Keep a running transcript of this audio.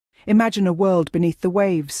Imagine a world beneath the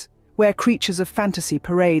waves, where creatures of fantasy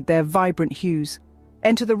parade their vibrant hues.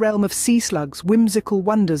 Enter the realm of sea slugs, whimsical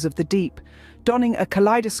wonders of the deep. Donning a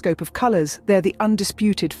kaleidoscope of colours, they're the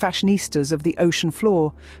undisputed fashionistas of the ocean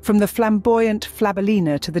floor. From the flamboyant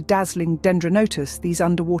flabellina to the dazzling dendronotus, these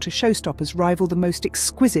underwater showstoppers rival the most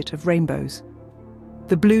exquisite of rainbows.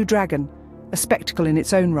 The blue dragon, a spectacle in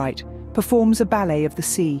its own right, performs a ballet of the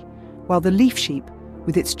sea, while the leaf sheep,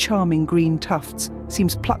 with its charming green tufts,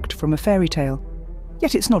 seems plucked from a fairy tale.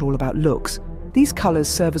 Yet it's not all about looks. These colours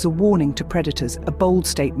serve as a warning to predators, a bold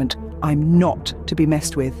statement: I'm not to be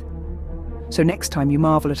messed with. So next time you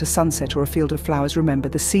marvel at a sunset or a field of flowers, remember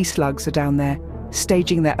the sea slugs are down there,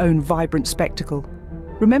 staging their own vibrant spectacle.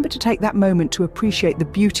 Remember to take that moment to appreciate the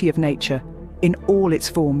beauty of nature in all its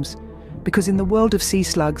forms, because in the world of sea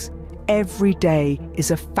slugs, every day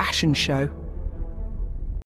is a fashion show.